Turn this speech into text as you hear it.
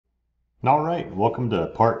All right, welcome to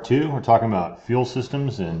part two. We're talking about fuel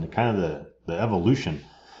systems and kind of the evolution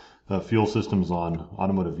of fuel systems on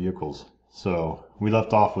automotive vehicles. So we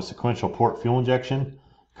left off with sequential port fuel injection,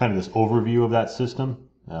 kind of this overview of that system.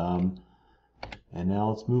 And now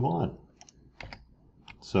let's move on.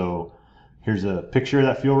 So here's a picture of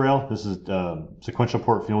that fuel rail. This is sequential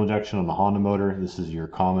port fuel injection on the Honda motor. This is your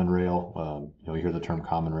common rail. You hear the term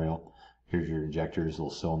common rail. Here's your injectors,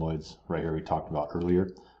 little solenoids right here we talked about earlier.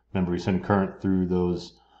 Remember, we send current through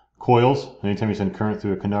those coils. Anytime you send current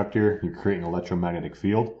through a conductor, you're creating an electromagnetic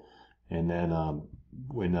field. And then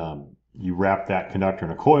when you wrap that conductor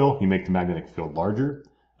in a coil, you make the magnetic field larger.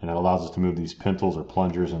 And that allows us to move these pintles or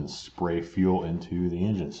plungers and spray fuel into the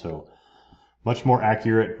engine. So much more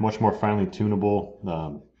accurate, much more finely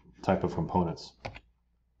tunable type of components.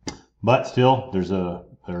 But still, there's a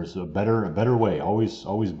better way.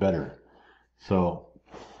 Always better. So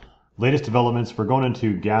latest developments, we're going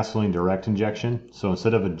into gasoline direct injection. So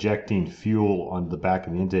instead of injecting fuel on the back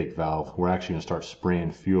of the intake valve, we're actually going to start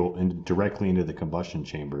spraying fuel directly into the combustion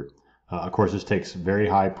chamber. Of course, this takes very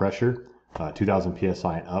high pressure, 2,000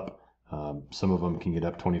 psi and up. Some of them can get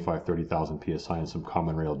up 25, 30,000 psi in some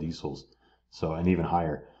common rail diesels. So, and even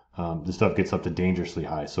higher. This stuff gets up to dangerously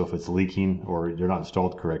high. So if it's leaking or they're not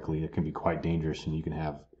installed correctly, it can be quite dangerous, and you can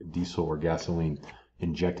have diesel or gasoline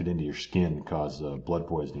injected into your skin and cause blood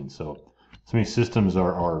poisoning. So many systems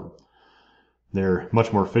they're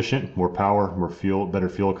much more efficient, more power, more fuel, better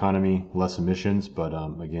fuel economy, less emissions, but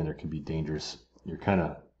again, there can be dangerous. You're kind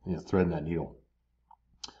of threading that needle.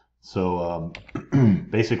 So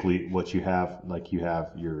basically what you have, like you have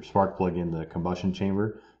your spark plug in the combustion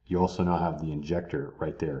chamber, you also now have the injector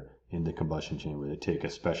right there in the combustion chamber. They take a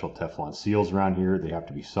special Teflon seals around here. They have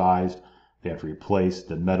to be sized. They have to replace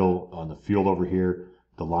the metal on the field over here.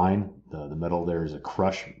 The line, the metal there is a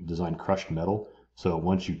designed crushed metal. So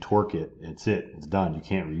once you torque it, it's done. You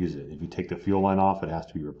can't reuse it. If you take the fuel line off, it has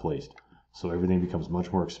to be replaced. So everything becomes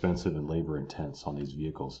much more expensive and labor intense on these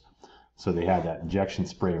vehicles. So they had that injection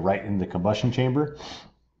spray right in the combustion chamber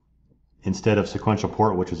instead of sequential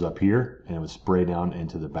port, which is up here, and it would spray down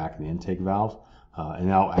into the back of the intake valve. And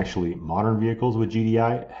now actually modern vehicles with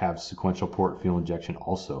GDI have sequential port fuel injection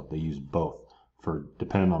also. They use both for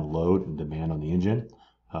depending on load and demand on the engine.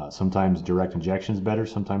 Sometimes direct injection is better,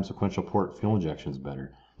 sometimes sequential port fuel injection is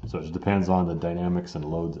better. So it just depends on the dynamics and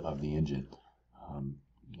loads of the engine.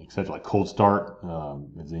 Etc. Like cold start,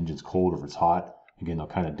 if the engine's cold or if it's hot, again, they'll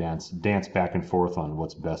kind of dance back and forth on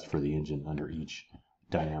what's best for the engine under each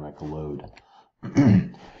dynamic load.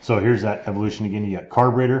 So here's that evolution again. You got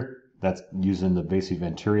carburetor. That's using the basic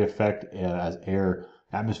Venturi effect as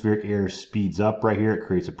atmospheric air speeds up right here. It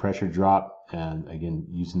creates a pressure drop. And again,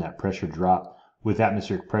 using that pressure drop with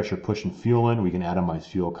atmospheric pressure pushing fuel in, we can atomize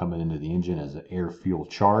fuel coming into the engine as an air-fuel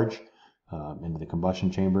charge into the combustion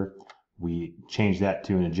chamber. We change that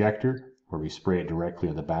to an injector where we spray it directly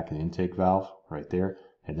on the back of the intake valve right there.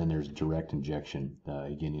 And then there's direct injection.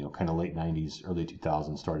 Again, kind of late 90s, early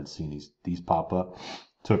 2000s, started seeing these pop up.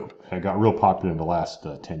 Got real popular in the last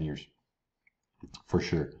 10 years, for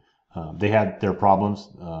sure. They had their problems.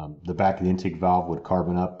 The back of the intake valve would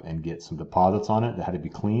carbon up and get some deposits on it that had to be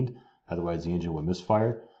cleaned. Otherwise, the engine would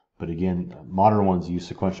misfire. But again, modern ones use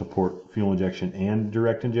sequential port fuel injection and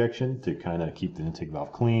direct injection to kind of keep the intake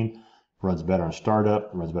valve clean. Runs better on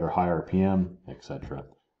startup, runs better high RPM, etc.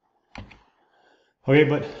 Okay,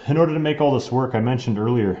 but in order to make all this work, I mentioned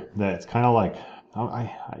earlier that it's kind of like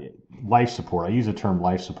life support. I use the term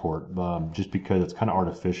life support just because it's kind of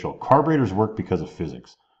artificial. Carburetors work because of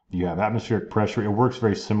physics. You have atmospheric pressure. It works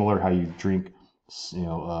very similar how you drink,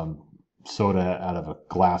 soda out of a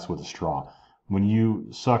glass with a straw. When you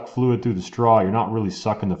suck fluid through the straw, you're not really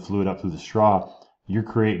sucking the fluid up through the straw. You're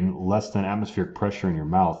creating less than atmospheric pressure in your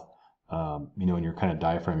mouth, in your kind of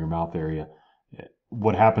diaphragm, your mouth area.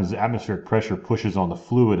 What happens is atmospheric pressure pushes on the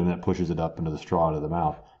fluid and that pushes it up into the straw out of the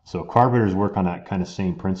mouth. So carburetors work on that kind of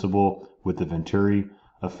same principle with the Venturi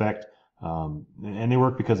effect. And they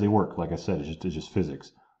work because they work. Like I said, it's just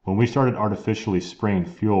physics. When we started artificially spraying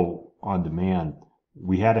fuel on demand,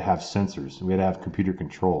 we had to have sensors. We had to have computer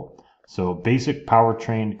control. So basic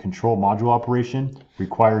powertrain control module operation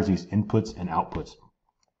requires these inputs and outputs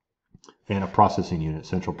and a processing unit,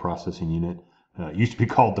 central processing unit. It used to be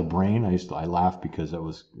called the brain. I laugh because that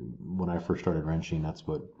was when I first started wrenching. That's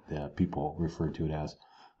what people referred to it as.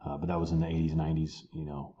 But that was in the 80s,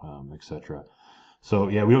 90s, etc. So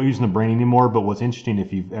yeah, we don't use the brain anymore. But what's interesting,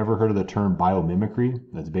 if you've ever heard of the term biomimicry,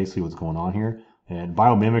 that's basically what's going on here. And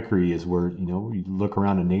biomimicry is where you look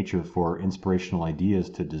around in nature for inspirational ideas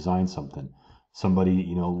to design something.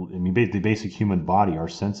 Somebody, the basic human body, our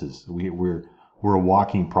senses. We're we're a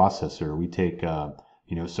walking processor. We take, so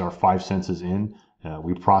our five senses in,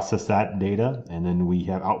 we process that data, and then we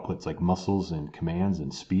have outputs like muscles and commands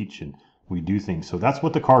and speech, and we do things. So that's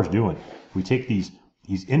what the car's doing. We take these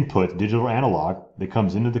inputs, digital or analog, that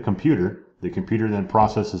comes into the computer. The computer then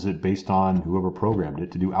processes it based on whoever programmed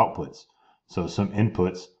it to do outputs. So some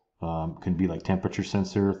inputs can be like temperature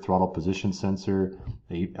sensor, throttle position sensor,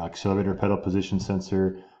 the accelerator pedal position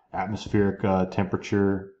sensor, atmospheric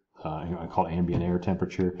temperature, I call it ambient air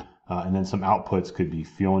temperature, and then some outputs could be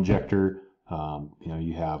fuel injector.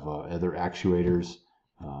 You have other actuators,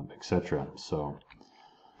 etc. So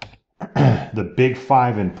the big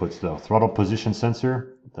five inputs, though: throttle position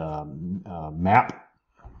sensor, the map.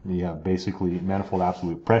 You have basically manifold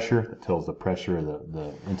absolute pressure that tells the pressure of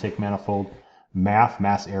the intake manifold.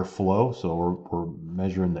 Mass airflow, so we're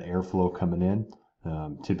measuring the airflow coming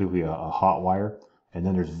in, typically a hot wire. And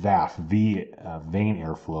then there's VAF, vane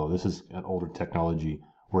airflow. This is an older technology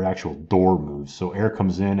where actual door moves. So air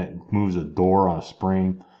comes in, it moves a door on a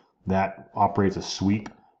spring, that operates a sweep,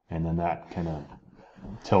 and then that kind of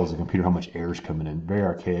tells the computer how much air is coming in. Very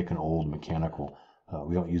archaic and old, mechanical.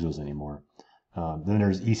 We don't use those anymore. Then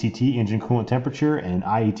there's ECT, engine coolant temperature, and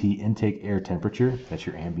IET, intake air temperature. That's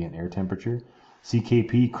your ambient air temperature.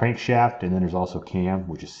 CKP, crankshaft, and then there's also CAM,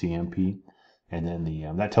 which is CMP. And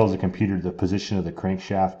then that tells the computer the position of the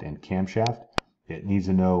crankshaft and camshaft. It needs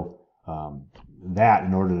to know that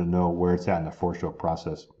in order to know where it's at in the four-stroke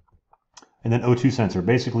process. And then O2 sensor.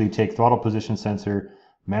 Basically, you take throttle position sensor,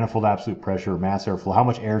 manifold absolute pressure, mass airflow, how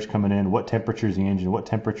much air is coming in, what temperature is the engine, what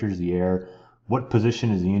temperature is the air, what position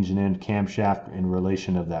is the engine in, camshaft in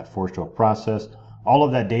relation of that four-stroke process. All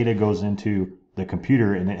of that data goes into the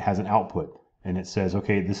computer, and it has an output. And it says,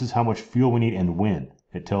 okay, this is how much fuel we need and when.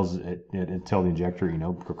 It tells the injector,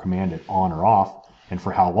 command it on or off, and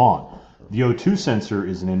for how long. The O2 sensor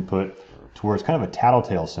is an input to where it's kind of a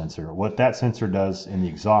tattletale sensor. What that sensor does in the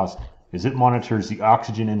exhaust is it monitors the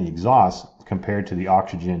oxygen in the exhaust compared to the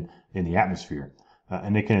oxygen in the atmosphere.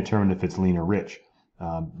 And it can determine if it's lean or rich.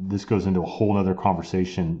 This goes into a whole other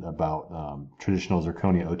conversation about traditional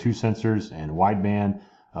zirconia O2 sensors and wideband,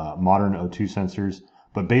 modern O2 sensors.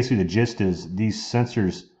 But basically the gist is these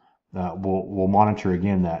sensors will monitor,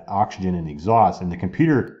 again, that oxygen in the exhaust, and the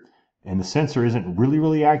computer and the sensor isn't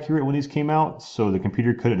really accurate when these came out, so the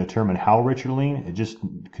computer couldn't determine how rich or lean. It just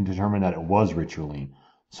can determine that it was rich or lean.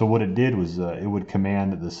 So what it did was it would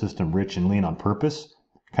command the system rich and lean on purpose,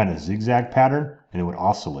 kind of zigzag pattern, and it would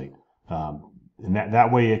oscillate. And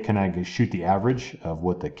that way it can shoot the average of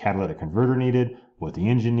what the catalytic converter needed, what the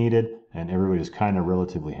engine needed, and everybody was kind of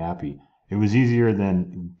relatively happy. It was easier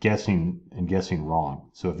than guessing wrong.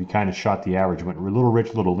 So if you kind of shot the average, went a little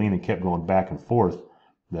rich, a little lean, and kept going back and forth,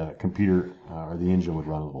 the computer or the engine would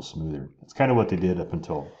run a little smoother. That's kind of what they did up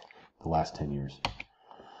until the last 10 years.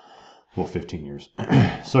 Well, 15 years.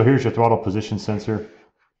 So here's your throttle position sensor.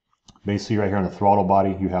 Basically right here on the throttle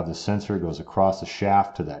body, you have the sensor goes across the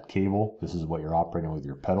shaft to that cable. This is what you're operating with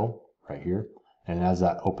your pedal right here. And as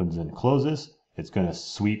that opens and closes, it's going to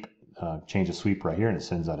sweep, change the sweep right here, and it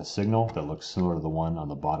sends out a signal that looks similar to the one on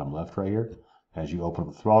the bottom left right here. As you open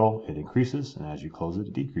up the throttle, it increases, and as you close it,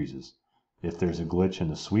 it decreases. If there's a glitch in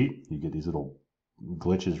the sweep, you get these little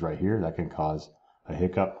glitches right here that can cause a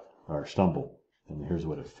hiccup or stumble. And here's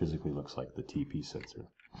what it physically looks like, the TP sensor.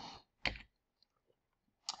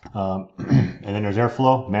 And then there's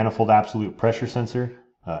airflow, manifold absolute pressure sensor,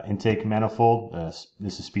 intake manifold.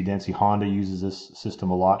 This is speed density. Honda uses this system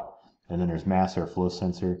a lot. And then there's mass airflow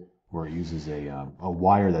sensor, where it uses a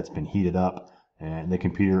wire that's been heated up, and the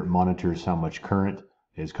computer monitors how much current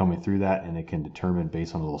is coming through that, and it can determine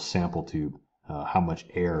based on a little sample tube how much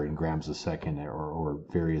air in grams a second, or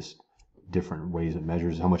various different ways it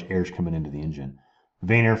measures how much air is coming into the engine.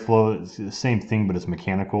 Vane airflow is the same thing, but it's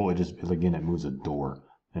mechanical. It just, again, it moves a door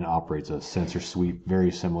and operates a sensor sweep, very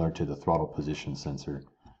similar to the throttle position sensor.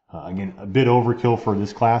 Again, a bit overkill for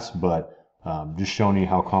this class, but just showing you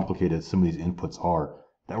how complicated some of these inputs are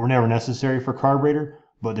that were never necessary for carburetor.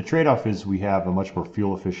 But the trade-off is we have a much more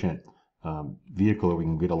fuel efficient vehicle that we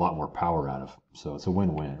can get a lot more power out of. So it's a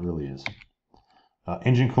win-win, it really is.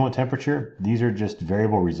 Engine coolant temperature, these are just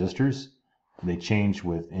variable resistors. They change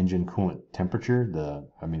with engine coolant temperature, the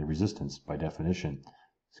resistance by definition.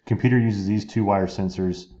 The computer uses these two-wire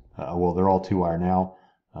sensors. Well, they're all two-wire now.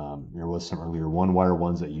 There was some earlier one-wire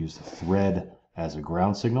ones that used the thread as a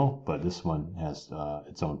ground signal, but this one has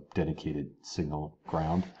its own dedicated signal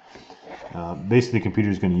ground. Basically, the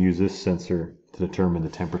computer is going to use this sensor to determine the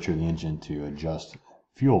temperature of the engine to adjust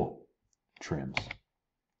fuel trims.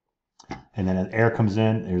 And then as air comes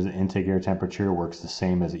in, there's the intake air temperature, works the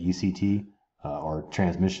same as the ECT. or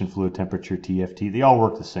transmission fluid temperature, TFT. They all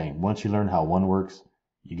work the same. Once you learn how one works,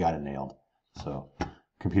 you got it nailed. So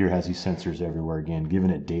computer has these sensors everywhere, again,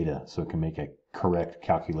 giving it data so it can make a correct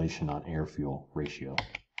calculation on air-fuel ratio.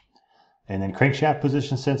 And then crankshaft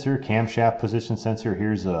position sensor, camshaft position sensor.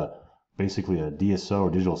 Here's basically a DSO or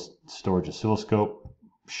digital storage oscilloscope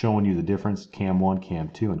showing you the difference, cam 1, cam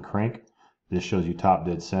 2, and crank. This shows you top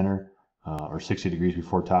dead center, or 60 degrees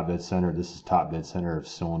before top dead center. This is top dead center of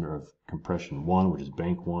cylinder of compression 1, which is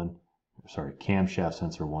bank 1. Sorry, camshaft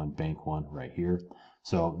sensor 1, bank 1 right here.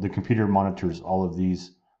 So the computer monitors all of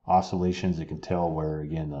these oscillations. It can tell where,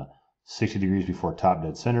 again, the 60 degrees before top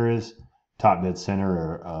dead center is, top dead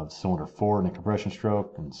center of cylinder 4 in the compression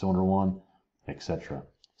stroke, and cylinder 1, etc.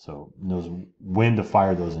 So knows when to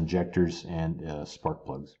fire those injectors and spark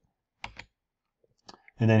plugs.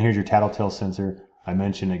 And then here's your tattletale sensor. I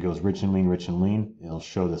mentioned it goes rich and lean, rich and lean. It'll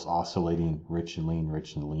show this oscillating rich and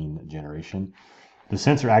lean generation. The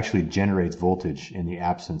sensor actually generates voltage in the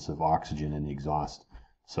absence of oxygen in the exhaust.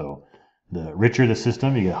 So the richer the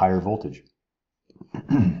system, you get higher voltage.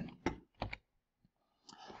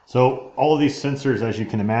 So all of these sensors, as you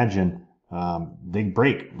can imagine, they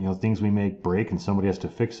break. Things we make break, and somebody has to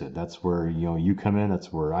fix it. That's where you come in.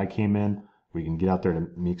 That's where I came in. We can get out there to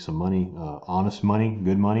make some money, honest money,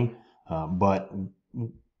 good money. But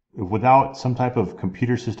without some type of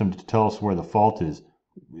computer system to tell us where the fault is,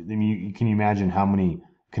 I mean, you can imagine how many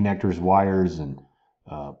connectors, wires, and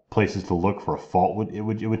places to look for a fault. It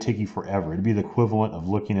would take you forever. It'd be the equivalent of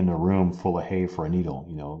looking in a room full of hay for a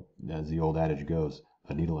needle. As the old adage goes,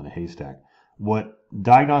 a needle in a haystack. What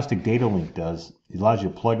Diagnostic Data Link does, it allows you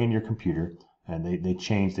to plug in your computer, and they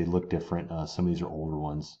change. They look different. Some of these are older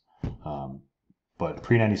ones, but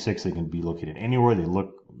pre-96 they can be located anywhere. They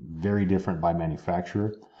look very different by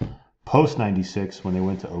manufacturer. Post-96, when they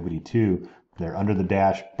went to OBD2, they're under the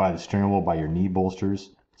dash, by the steering wheel, by your knee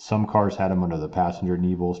bolsters. Some cars had them under the passenger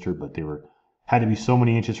knee bolster, but they had to be so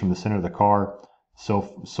many inches from the center of the car, so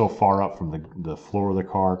far up from the floor of the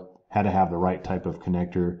car. Had to have the right type of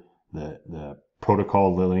connector. The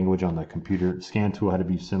protocol, the language on the computer scan tool had to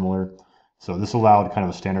be similar. So this allowed kind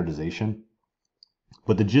of a standardization.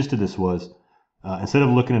 But the gist of this was, instead of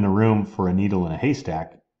looking in a room for a needle in a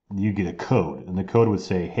haystack, you get a code, and the code would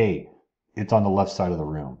say, hey, it's on the left side of the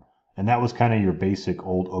room. And that was kind of your basic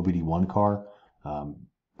old OBD1 car.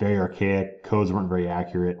 Very archaic, codes weren't very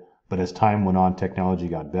accurate, but as time went on, technology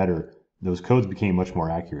got better. Those codes became much more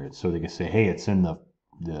accurate. So they could say, hey, it's in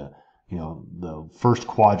the first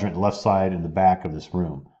quadrant, left side, in the back of this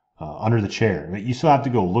room, under the chair. But you still have to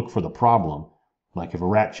go look for the problem. Like if a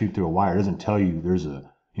rat chewed through a wire, it doesn't tell you there's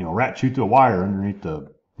a rat chewed through a wire underneath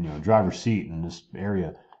the driver's seat in this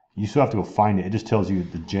area. You still have to go find it. It just tells you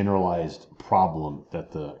the generalized problem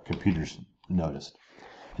that the computers noticed.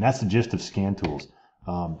 And that's the gist of scan tools.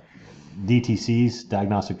 DTCs,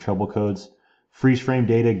 diagnostic trouble codes. Freeze frame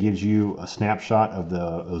data gives you a snapshot of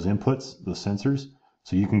those inputs, those sensors,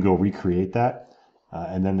 so you can go recreate that.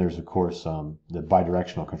 And then there's, of course, the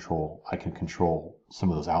bidirectional control. I can control some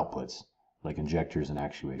of those outputs, like injectors and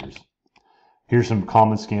actuators. Here's some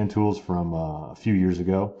common scan tools from a few years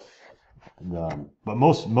ago. But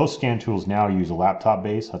most scan tools now use a laptop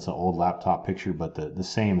base. That's an old laptop picture, but the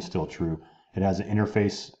same is still true. It has an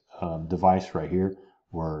interface device right here,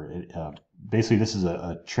 where basically this is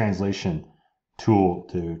a translation tool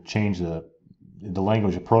to change the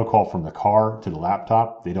language, a protocol from the car to the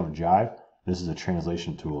laptop. They don't jive. This is a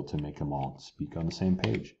translation tool to make them all speak on the same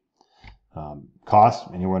page. Cost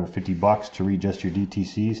anywhere under $50 to read just your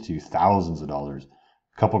DTCs to thousands of dollars.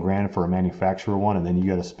 A couple grand for a manufacturer one, and then you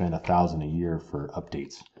got to spend $1,000 a year for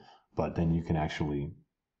updates. But then you can actually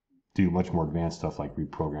do much more advanced stuff like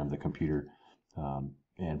reprogram the computer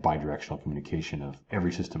and bidirectional communication of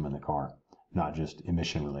every system in the car, not just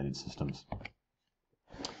emission-related systems.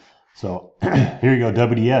 So here you go,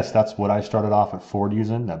 WDS. That's what I started off at Ford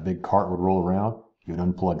using. That big cart would roll around. You would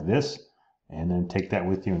unplug this and then take that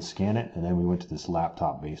with you and scan it. And then we went to this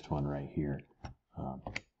laptop-based one right here.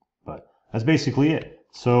 But that's basically it.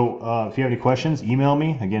 So if you have any questions, email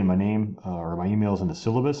me. Again, my name or my email is in the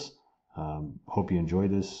syllabus. Hope you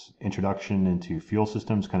enjoyed this introduction into fuel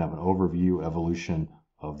systems, kind of an overview, evolution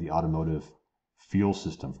of the automotive fuel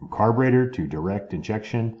system, from carburetor to direct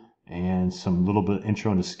injection, and some little bit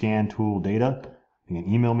intro into scan tool data. You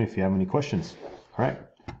can email me if you have any questions. All right,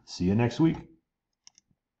 see you next week.